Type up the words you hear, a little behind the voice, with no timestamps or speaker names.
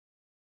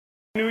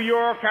New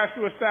York has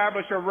to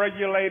establish a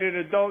regulated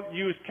adult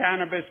use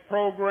cannabis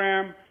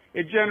program.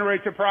 It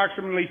generates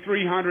approximately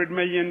 $300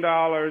 million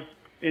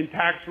in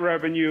tax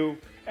revenue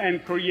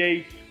and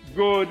creates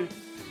good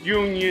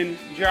union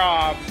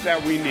jobs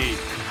that we need.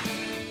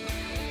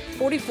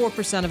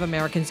 44% of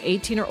Americans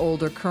 18 or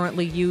older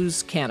currently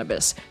use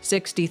cannabis.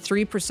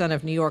 63%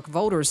 of New York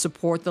voters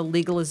support the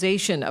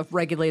legalization of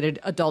regulated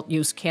adult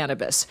use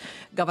cannabis.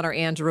 Governor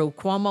Andrew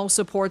Cuomo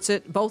supports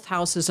it. Both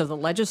houses of the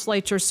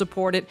legislature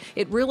support it.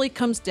 It really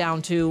comes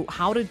down to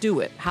how to do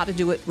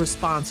it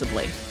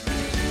responsibly.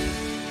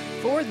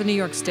 For the New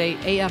York State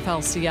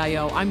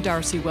AFL-CIO, I'm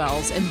Darcy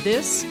Wells, and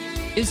this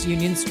is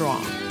Union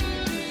Strong.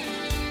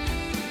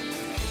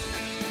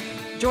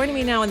 Joining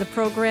me now in the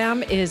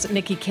program is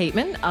Nikki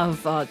Kateman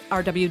of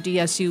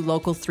RWDSU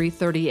Local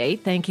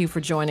 338. Thank you for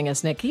joining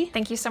us, Nikki.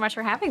 Thank you so much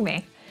for having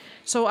me.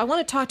 So I want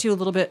to talk to you a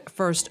little bit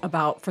first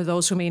about, for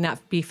those who may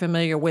not be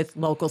familiar with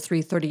Local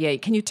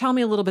 338, can you tell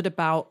me a little bit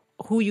about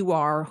who you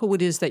are, who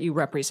it is that you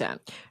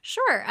represent?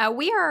 Sure.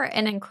 We are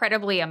an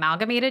incredibly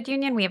amalgamated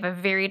union. We have a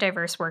very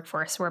diverse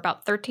workforce. We're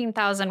about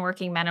 13,000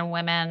 working men and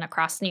women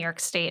across New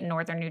York State and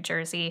northern New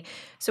Jersey.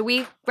 So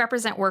we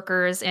represent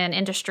workers in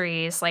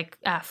industries like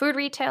food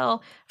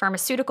retail,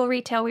 pharmaceutical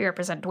retail. We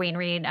represent Duane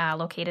Reade,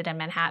 located in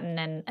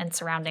Manhattan and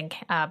surrounding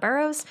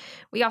boroughs.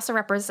 We also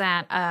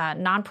represent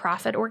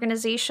nonprofit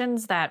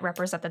organizations that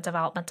represent the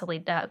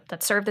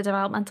that serve the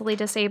developmentally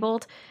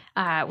disabled.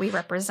 We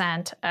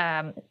represent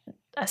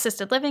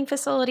assisted living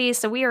facilities.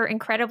 So we are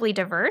incredibly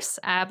diverse,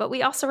 but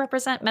we also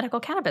represent medical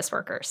cannabis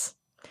workers.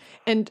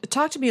 And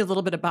talk to me a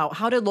little bit about,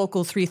 how did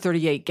Local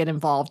 338 get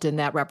involved in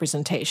that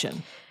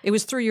representation? It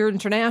was through your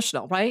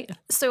international, right?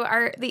 So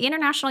the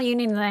International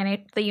Union,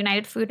 the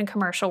United Food and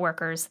Commercial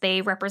Workers,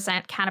 they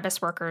represent cannabis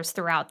workers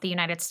throughout the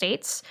United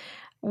States.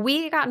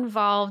 We got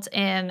involved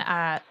in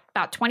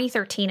about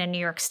 2013 in New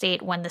York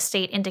State when the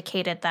state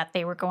indicated that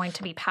they were going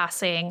to be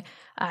passing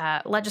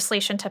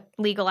legislation to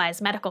legalize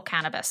medical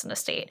cannabis in the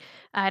state.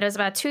 It was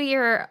about a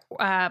 2-year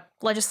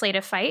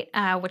legislative fight,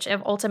 which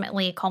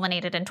ultimately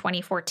culminated in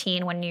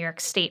 2014 when New York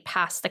State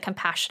passed the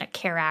Compassionate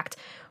Care Act.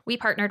 We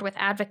partnered with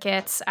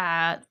advocates,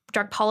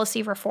 drug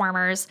policy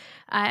reformers,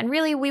 and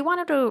really we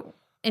wanted to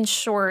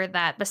ensure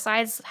that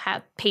besides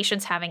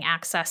patients having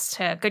access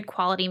to good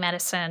quality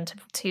medicine,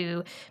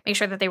 to make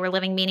sure that they were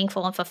living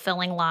meaningful and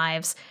fulfilling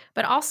lives,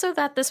 but also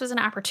that this was an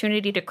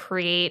opportunity to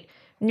create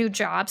new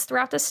jobs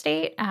throughout the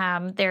state.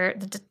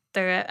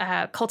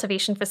 The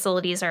cultivation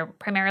facilities are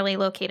primarily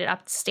located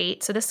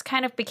upstate. So this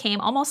kind of became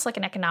almost like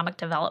an economic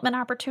development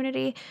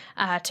opportunity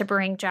to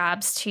bring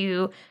jobs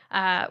to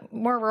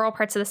more rural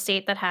parts of the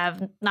state that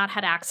have not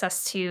had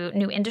access to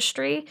new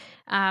industry,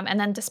 and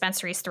then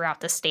dispensaries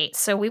throughout the state.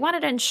 So we wanted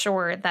to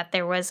ensure that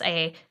there was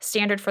a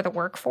standard for the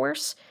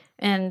workforce.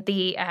 And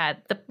the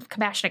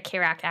Compassionate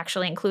Care Act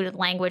actually included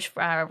language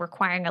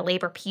requiring a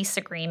labor peace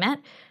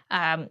agreement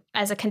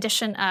as a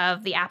condition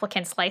of the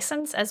applicant's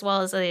license, as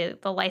well as the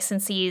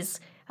licensee's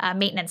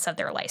maintenance of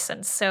their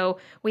license. So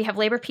we have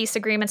labor peace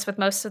agreements with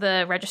most of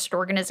the registered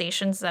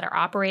organizations that are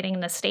operating in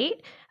the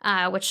state,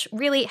 which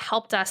really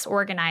helped us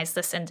organize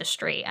this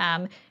industry.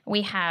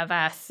 We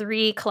have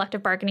 3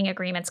 collective bargaining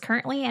agreements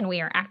currently, and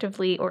we are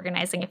actively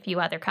organizing a few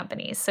other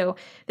companies. So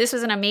this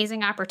was an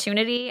amazing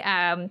opportunity,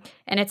 and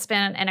it's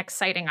been an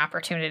exciting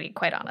opportunity,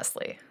 quite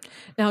honestly.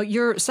 Now,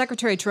 your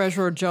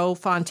Secretary-Treasurer, Joe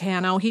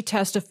Fontano, he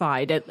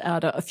testified at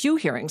a few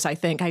hearings, I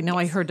think. I know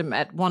I heard him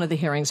at one of the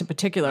hearings in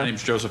particular. My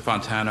name's Joseph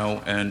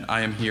Fontano, and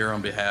I am here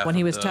on behalf When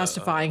he was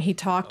testifying, he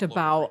talked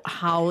about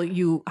how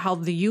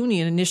the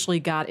union initially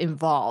got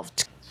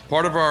involved.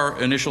 Part of our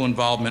initial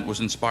involvement was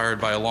inspired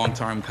by a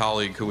longtime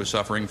colleague who was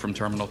suffering from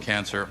terminal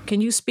cancer.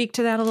 Can you speak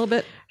to that a little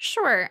bit?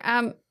 Sure.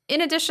 In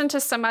addition to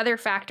some other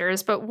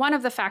factors, but one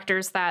of the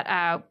factors that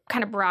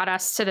kind of brought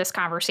us to this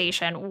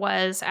conversation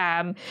was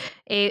a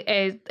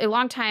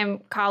longtime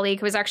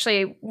colleague who was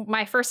actually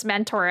my first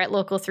mentor at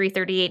Local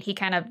 338. He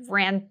kind of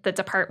ran the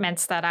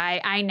departments that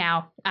I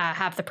now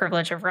have the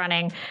privilege of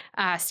running.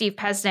 Steve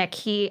Pesnick,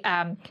 he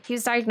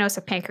was diagnosed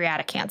with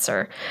pancreatic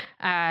cancer.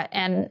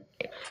 And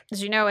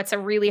as you know, it's a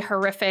really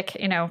horrific,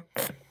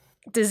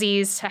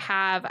 disease to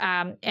have,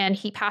 and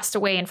he passed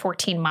away in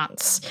 14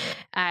 months.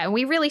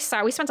 We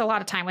spent a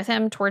lot of time with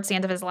him towards the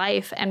end of his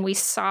life, and we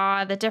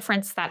saw the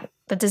difference that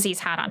the disease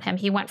had on him.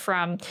 He went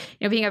from,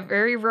 being a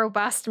very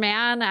robust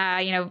man,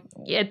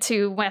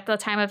 to at the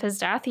time of his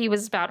death, he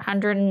was about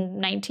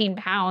 119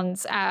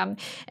 pounds. And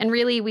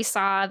really we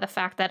saw the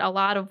fact that a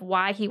lot of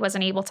why he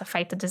wasn't able to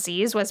fight the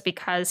disease was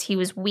because he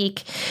was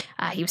weak.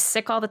 He was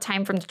sick all the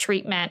time from the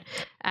treatment.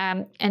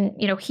 And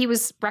he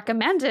was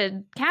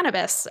recommended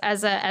cannabis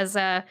as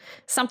a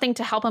something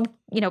to help him,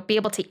 be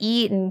able to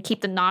eat and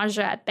keep the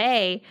nausea at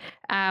bay.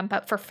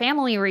 But for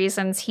family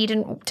reasons, he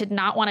did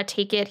not want to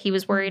take it. He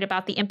was worried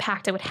about the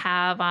impact it would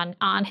have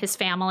on his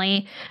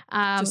family.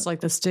 Just like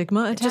the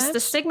stigma attached? Just the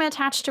stigma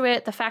attached to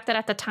it. The fact that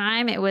at the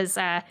time it was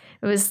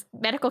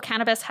medical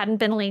cannabis hadn't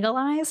been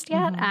legalized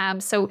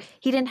yet. So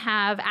he didn't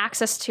have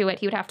access to it.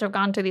 He would have to have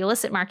gone to the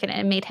illicit market, and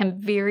it made him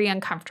very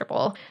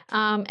uncomfortable.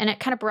 And it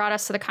kind of brought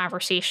us to the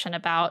conversation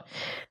about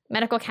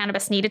medical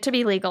cannabis needed to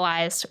be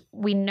legalized.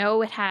 We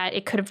know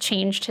it could have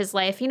changed his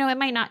life. He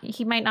might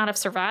not have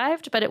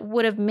survived, but it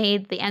would have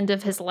made the end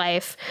of his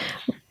life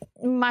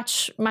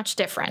much, much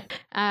different.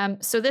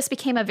 So this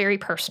became a very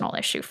personal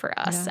issue for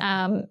us.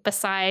 Yeah.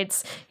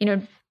 Besides,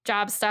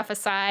 job stuff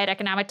aside,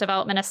 economic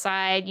development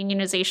aside,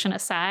 unionization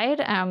aside,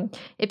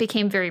 it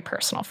became very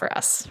personal for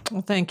us.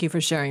 Well, thank you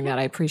for sharing that.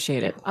 I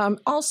appreciate it.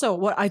 Also,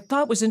 what I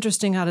thought was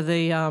interesting out of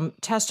the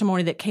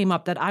testimony that came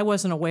up that I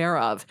wasn't aware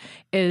of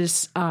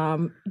is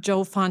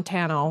Joe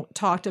Fontano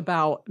talked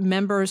about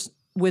members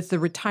with the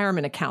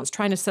retirement accounts,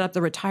 trying to set up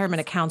the retirement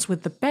accounts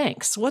with the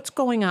banks. What's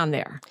going on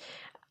there?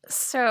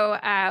 So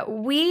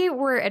we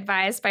were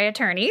advised by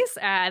attorneys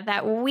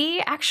that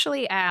we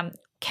actually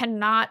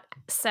cannot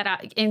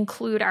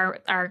include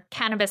our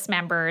cannabis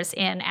members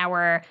in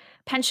our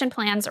pension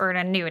plans or an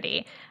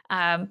annuity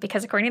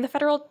because according to the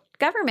federal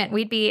government,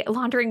 we'd be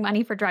laundering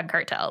money for drug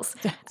cartels,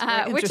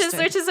 which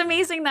is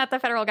amazing that the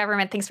federal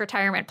government thinks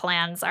retirement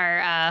plans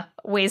are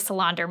ways to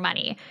launder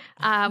money.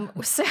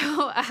 So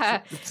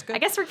I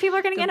guess people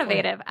are getting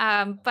innovative,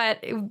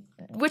 but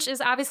which is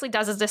obviously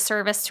does a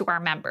disservice to our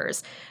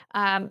members.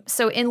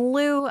 So in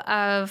lieu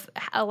of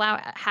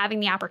having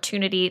the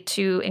opportunity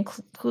to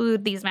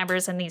include these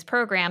members in these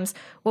programs,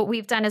 what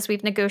we've done is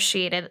we've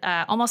negotiated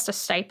almost a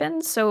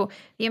stipend. So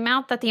the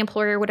amount that the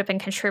employer would have been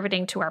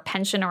contributing to our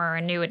pension or our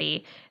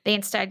annuity, they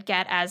instead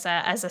get as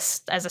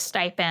a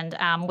stipend,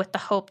 with the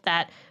hope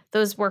that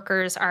those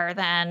workers are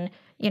then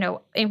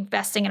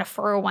investing in a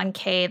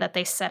 401k that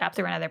they set up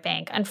through another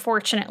bank.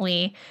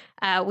 Unfortunately,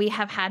 we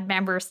have had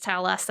members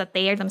tell us that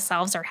they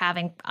themselves are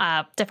having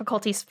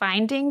difficulties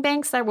finding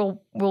banks that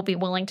will be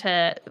willing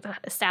to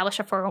establish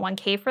a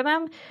 401k for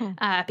them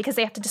because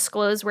they have to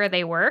disclose where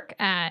they work.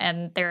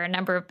 And there are a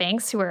number of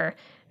banks who are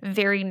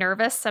very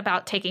nervous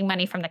about taking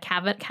money from the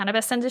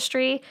cannabis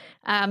industry.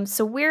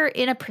 So we're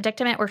in a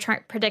predicament.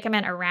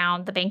 Predicament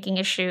around the banking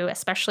issue,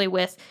 especially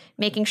with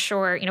making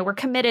sure, we're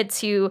committed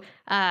to,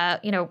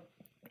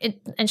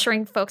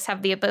 ensuring folks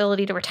have the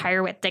ability to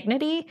retire with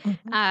dignity.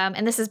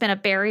 And this has been a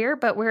barrier,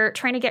 but we're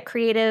trying to get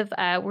creative.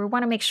 We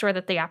want to make sure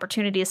that the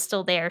opportunity is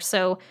still there.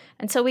 So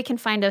until we can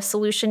find a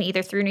solution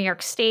either through New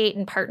York State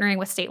and partnering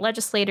with state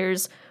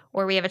legislators,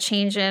 or we have a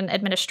change in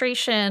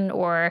administration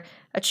or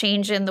a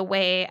change in the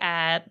way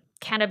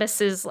cannabis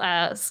is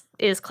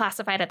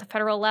classified at the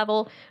federal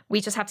level,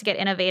 we just have to get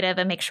innovative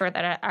and make sure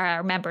that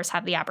our members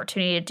have the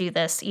opportunity to do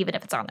this, even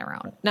if it's on their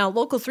own. Now,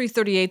 Local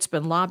 338's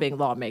been lobbying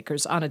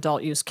lawmakers on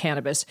adult use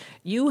cannabis.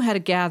 You had a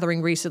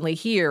gathering recently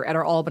here at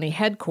our Albany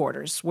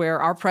headquarters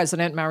where our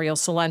president, Mario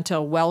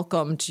Cilento,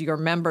 welcomed your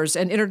members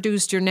and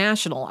introduced your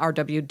national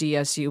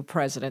RWDSU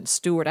president,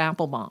 Stuart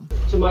Applebaum.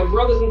 To my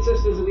brothers and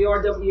sisters of the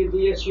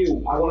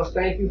RWDSU, I want to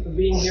thank you for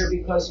being here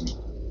because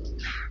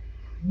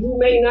you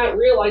may not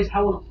realize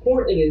how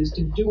important it is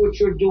to do what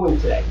you're doing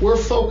today. We're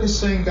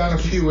focusing on a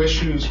few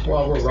issues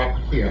while we're up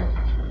here.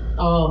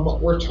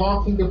 We're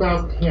talking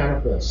about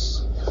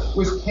cannabis.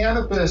 With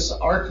cannabis,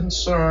 our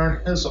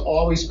concern has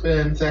always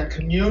been that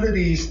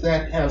communities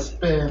that have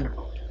been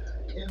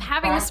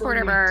having the support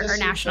of our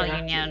national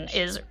union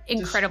is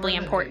incredibly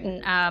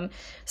important.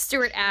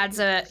 Stuart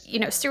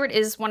Stuart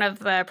is one of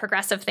the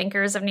progressive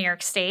thinkers of New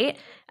York State,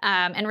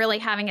 and really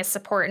having his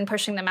support and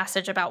pushing the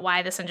message about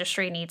why this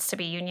industry needs to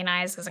be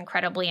unionized is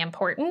incredibly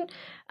important.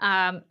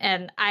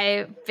 And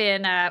I've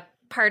been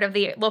part of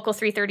the Local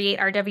 338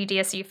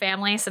 RWDSU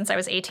family since I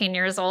was 18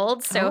 years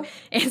old. So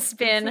it's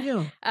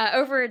been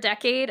over a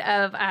decade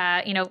of,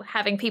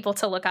 having people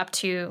to look up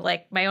to,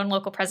 like my own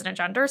local president,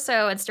 John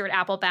Durso, and Stuart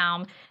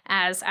Applebaum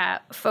as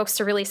folks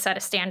to really set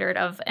a standard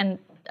of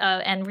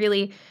and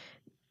really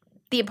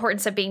the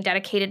importance of being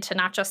dedicated to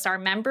not just our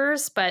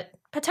members, but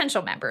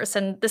potential members.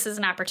 And this is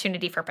an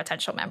opportunity for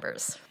potential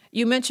members.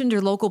 You mentioned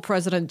your local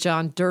president,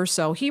 John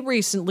Durso. He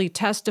recently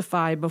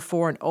testified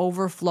before an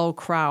overflow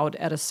crowd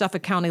at a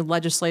Suffolk County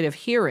legislative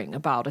hearing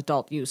about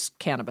adult use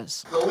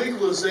cannabis. The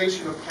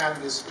legalization of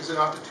cannabis is an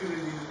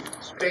opportunity to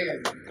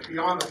expand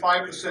beyond the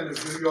 5%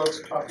 of New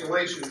York's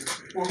population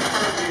who are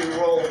currently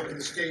enrolled in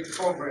the state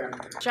program.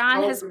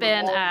 John has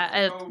been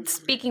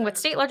speaking with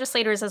state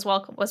legislators as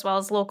well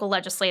as local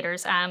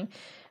legislators. It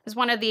was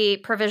one of the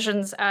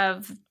provisions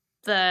of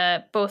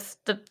both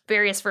the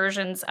various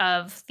versions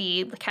of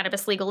the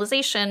cannabis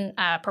legalization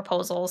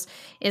proposals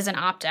is an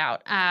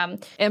opt-out.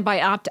 And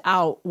by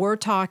opt-out, we're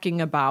talking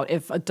about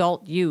if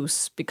adult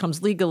use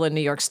becomes legal in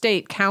New York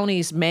State,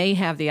 counties may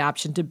have the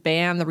option to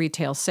ban the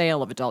retail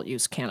sale of adult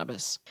use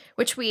cannabis.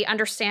 Which we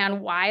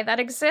understand why that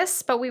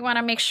exists, but we want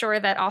to make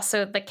sure that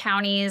also the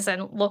counties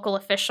and local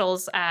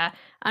officials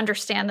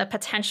understand the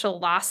potential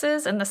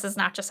losses. And this is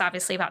not just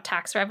obviously about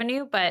tax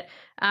revenue, but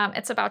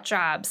It's about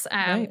jobs.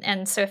 Right.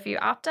 And so if you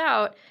opt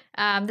out,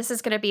 this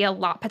is going to be a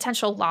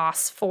potential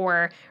loss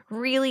for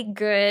really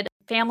good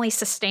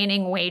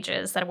family-sustaining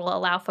wages that will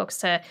allow folks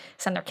to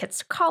send their kids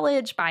to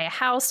college, buy a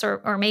house,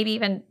 or maybe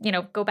even,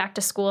 go back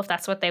to school if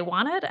that's what they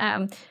wanted.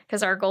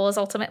 Because our goal is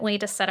ultimately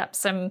to set up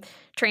some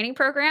training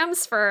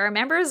programs for our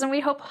members, and we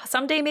hope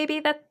someday maybe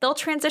that they'll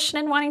transition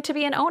in wanting to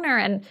be an owner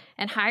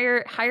and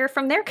hire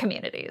from their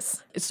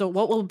communities. So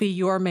what will be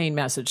your main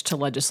message to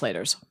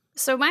legislators?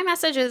 So my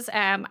message is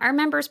our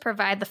members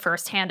provide the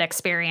firsthand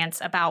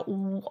experience about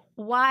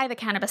why the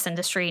cannabis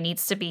industry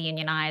needs to be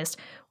unionized,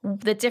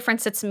 the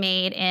difference it's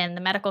made in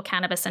the medical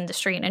cannabis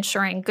industry and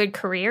ensuring good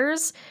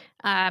careers,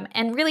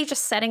 and really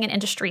just setting an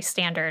industry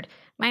standard.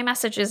 My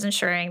message is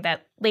ensuring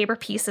that labor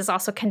peace is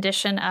also a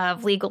condition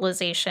of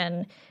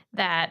legalization,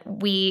 that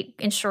we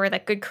ensure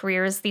that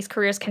these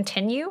careers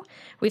continue.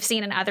 We've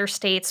seen in other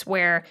states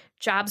where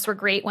jobs were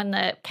great when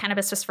the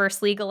cannabis was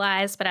first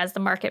legalized, but as the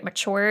market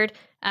matured,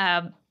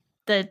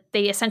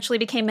 they essentially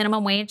became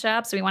minimum wage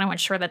jobs. So we want to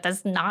ensure that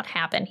does not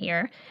happen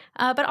here.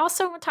 But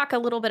also we'll talk a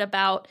little bit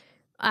about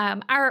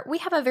we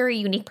have a very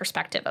unique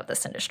perspective of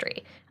this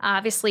industry.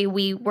 Obviously,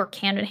 we work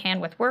hand in hand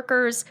with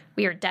workers.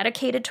 We are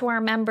dedicated to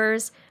our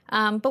members.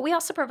 But we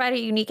also provide a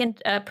unique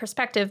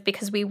perspective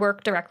because we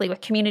work directly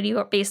with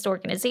community-based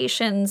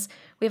organizations.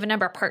 We have a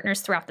number of partners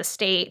throughout the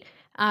state.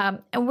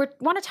 And we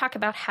want to talk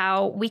about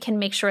how we can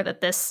make sure that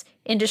this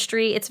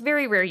industry, it's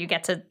very rare you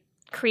get to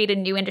create a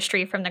new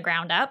industry from the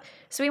ground up.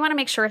 So we want to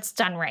make sure it's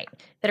done right,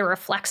 that it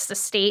reflects the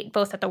state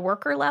both at the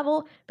worker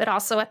level, but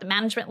also at the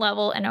management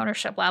level and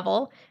ownership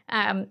level.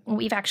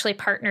 We've actually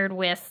partnered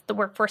with the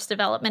Workforce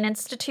Development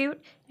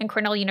Institute and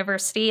Cornell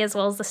University, as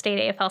well as the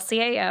state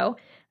AFL-CIO,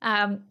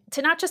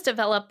 to not just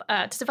develop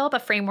a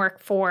framework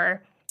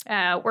for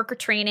worker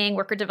training,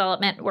 worker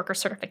development, worker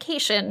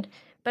certification,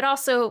 but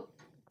also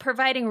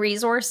providing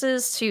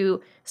resources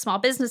to small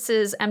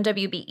businesses,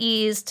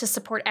 MWBEs, to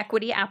support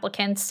equity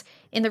applicants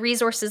in the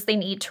resources they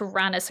need to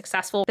run a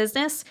successful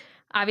business.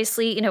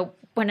 Obviously,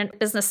 when a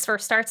business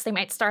first starts, they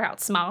might start out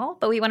small,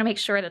 but we want to make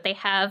sure that they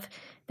have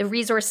the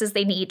resources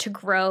they need to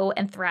grow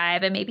and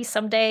thrive and maybe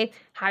someday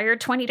hire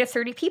 20 to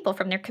 30 people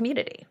from their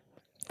community.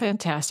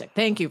 Fantastic.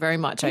 Thank you very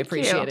much. I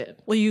appreciate you. it.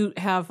 Well, you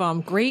have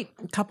great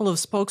couple of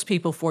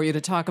spokespeople for you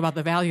to talk about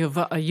the value of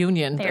a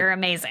union. They're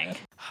amazing.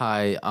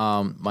 Hi,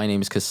 my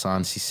name is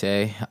Kassan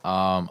Cisse.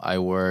 I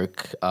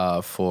work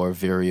for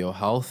Vireo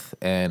Health,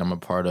 and I'm a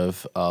part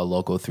of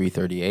Local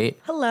 338.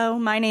 Hello,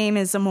 my name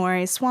is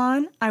Amore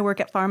Swan. I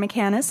work at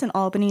PharmaCannis in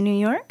Albany, New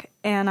York,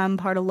 and I'm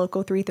part of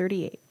Local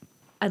 338.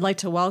 I'd like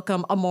to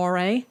welcome Amore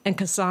and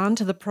Kassan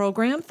to the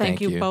program.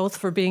 Thank you both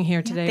for being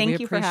here today. Thank we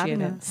you appreciate for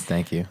having it. us.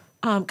 Thank you.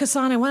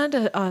 Kassan, I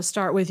wanted to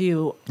start with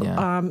you.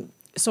 Yeah.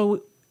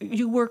 So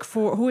you work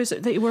for, who is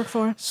it that you work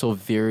for? So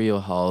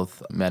Vireo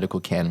Health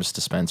Medical Cannabis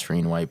Dispensary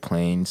in White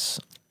Plains.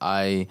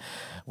 I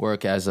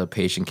work as a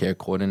patient care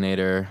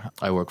coordinator.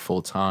 I work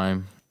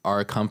full-time.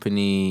 Our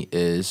company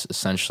is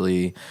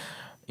essentially,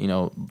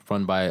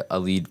 run by a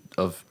lead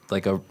of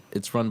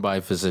it's run by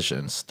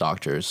physicians,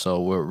 doctors.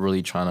 So we're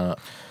really trying to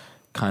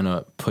kind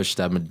of push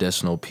that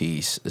medicinal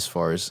piece as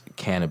far as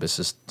cannabis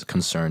is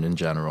concerned in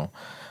general.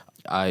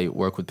 I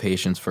work with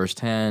patients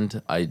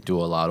firsthand. I do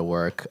a lot of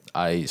work.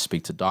 I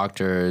speak to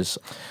doctors,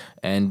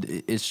 and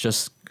it's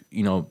just,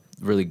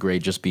 really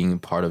great just being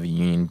part of a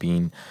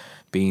union,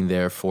 being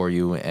there for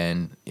you,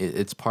 and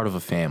it's part of a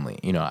family.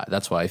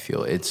 That's why I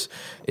feel it's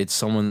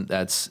someone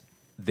that's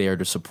there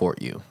to support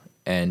you.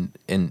 And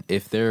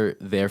if they're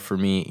there for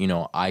me,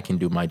 I can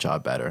do my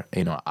job better.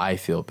 I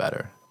feel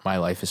better. My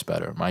life is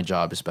better. My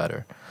job is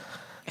better.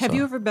 Have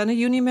you ever been a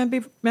union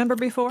member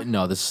before?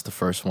 No, this is the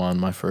first one.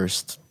 My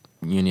first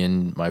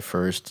union, my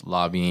first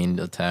lobbying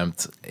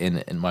attempt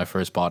in my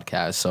first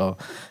podcast. So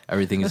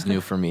everything is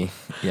new for me.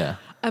 Yeah.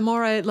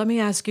 Amore, let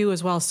me ask you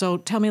as well. So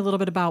tell me a little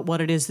bit about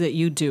what it is that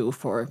you do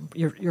for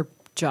your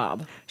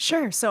job.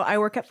 Sure. So I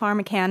work at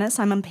PharmaCannis.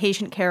 I'm a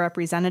patient care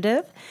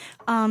representative.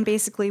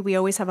 Basically, we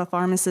always have a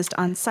pharmacist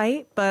on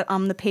site, but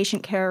the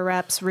patient care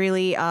reps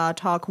really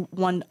talk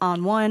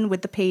one-on-one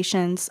with the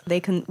patients.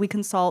 We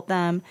consult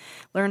them,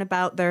 learn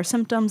about their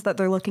symptoms that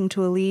they're looking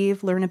to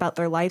alleviate, learn about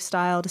their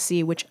lifestyle to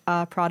see which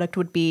product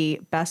would be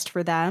best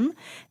for them.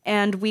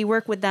 And we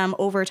work with them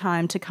over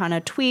time to kind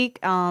of tweak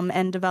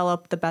and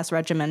develop the best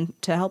regimen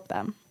to help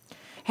them.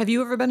 Have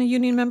you ever been a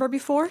union member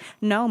before?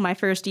 No, my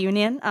first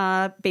union.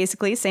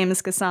 Basically, same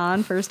as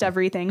Kassan, first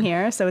everything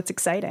here, so it's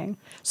exciting.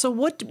 So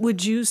what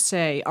would you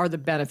say are the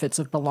benefits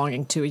of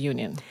belonging to a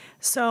union?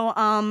 So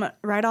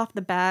right off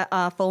the bat,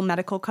 full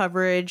medical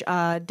coverage,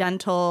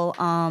 dental,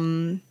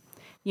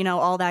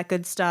 all that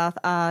good stuff.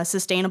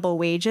 Sustainable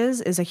wages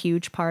is a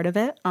huge part of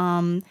it.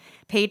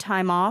 Paid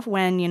time off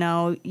when, you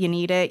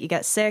need it, you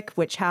get sick,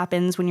 which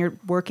happens when you're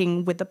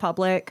working with the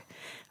public.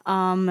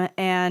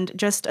 And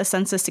just a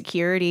sense of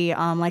security.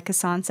 Like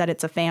Kassan said,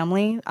 it's a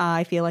family.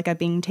 I feel like I'm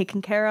being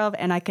taken care of,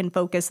 and I can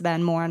focus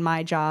then more on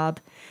my job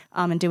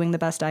and doing the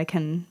best I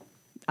can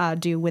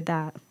do with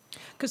that.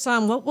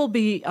 Kassan, what will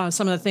be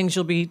some of the things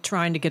you'll be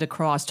trying to get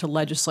across to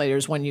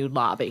legislators when you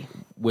lobby?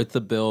 With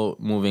the bill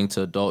moving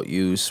to adult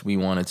use, we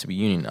want it to be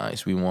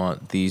unionized. We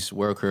want these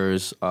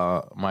workers,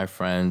 my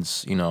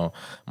friends,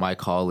 my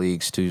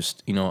colleagues to,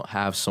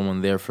 have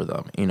someone there for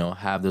them,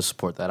 have the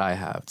support that I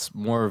have. It's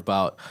more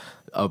about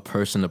a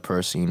person to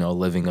person,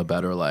 living a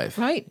better life.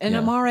 Right. And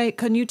Amare,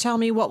 can you tell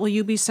me what will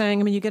you be saying?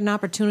 I mean, you get an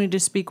opportunity to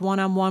speak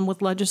one-on-one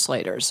with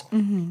legislators.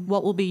 Mm-hmm.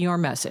 What will be your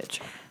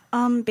message?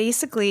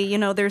 Basically,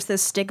 there's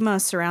this stigma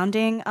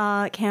surrounding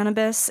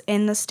cannabis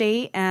in the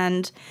state,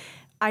 and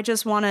I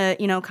just want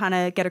to, kind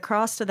of get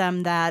across to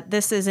them that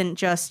this isn't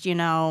just,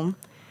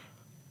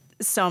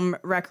 some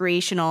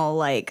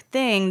recreational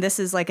thing. This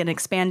is an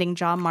expanding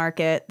job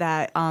market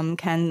that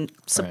can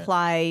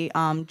supply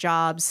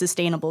jobs,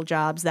 sustainable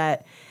jobs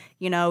that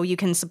you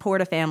can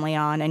support a family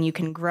on and you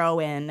can grow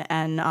in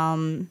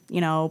and,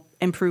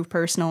 improve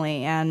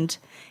personally. And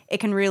it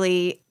can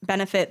really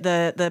benefit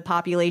the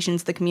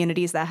populations, the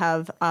communities that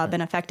have been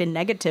affected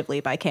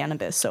negatively by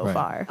cannabis so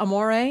far.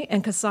 Amore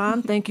and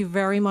Kassan, thank you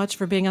very much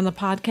for being on the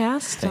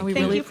podcast. We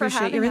really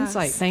appreciate your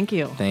insight. Thank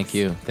you. Thank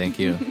you. Thank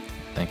you.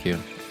 Thank you.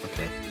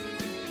 Okay.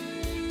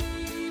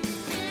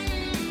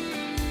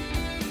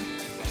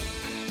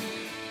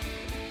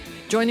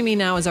 Joining me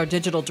now is our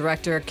digital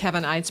director,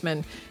 Kevin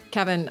Eitzman.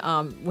 Kevin,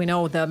 we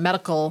know the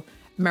medical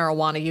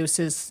marijuana use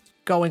is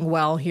going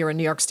well here in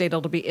New York State.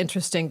 It'll be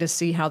interesting to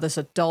see how this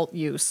adult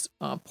use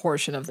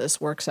portion of this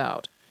works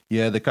out.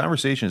 Yeah, the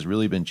conversation has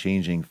really been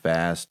changing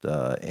fast,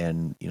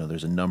 and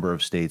there's a number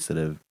of states that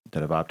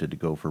have opted to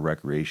go for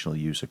recreational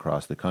use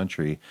across the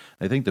country.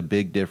 I think the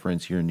big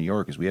difference here in New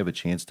York is we have a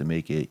chance to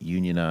make it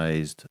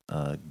unionized,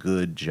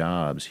 good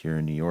jobs here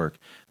in New York.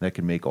 That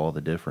can make all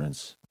the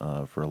difference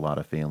for a lot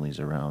of families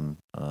around,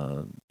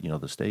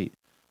 the state.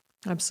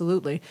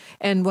 Absolutely.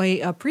 And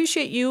we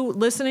appreciate you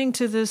listening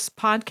to this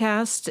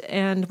podcast,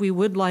 and we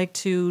would like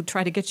to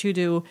try to get you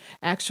to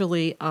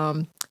actually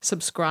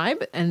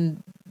subscribe,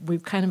 and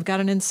we've kind of got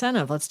an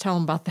incentive. Let's tell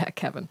them about that,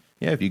 Kevin.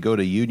 Yeah, if you go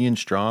to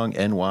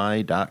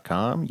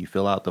unionstrongny.com, you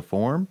fill out the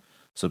form,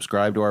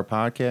 subscribe to our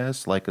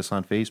podcast, like us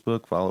on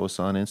Facebook, follow us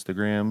on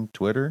Instagram,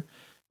 Twitter,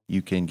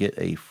 you can get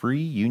a free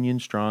Union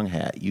Strong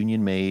hat,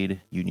 union-made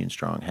Union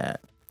Strong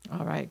hat.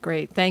 All right,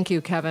 great. Thank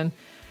you, Kevin.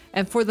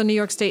 And for the New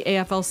York State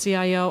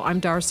AFL-CIO, I'm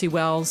Darcy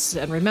Wells.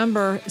 And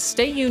remember,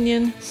 stay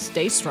union,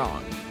 stay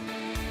strong.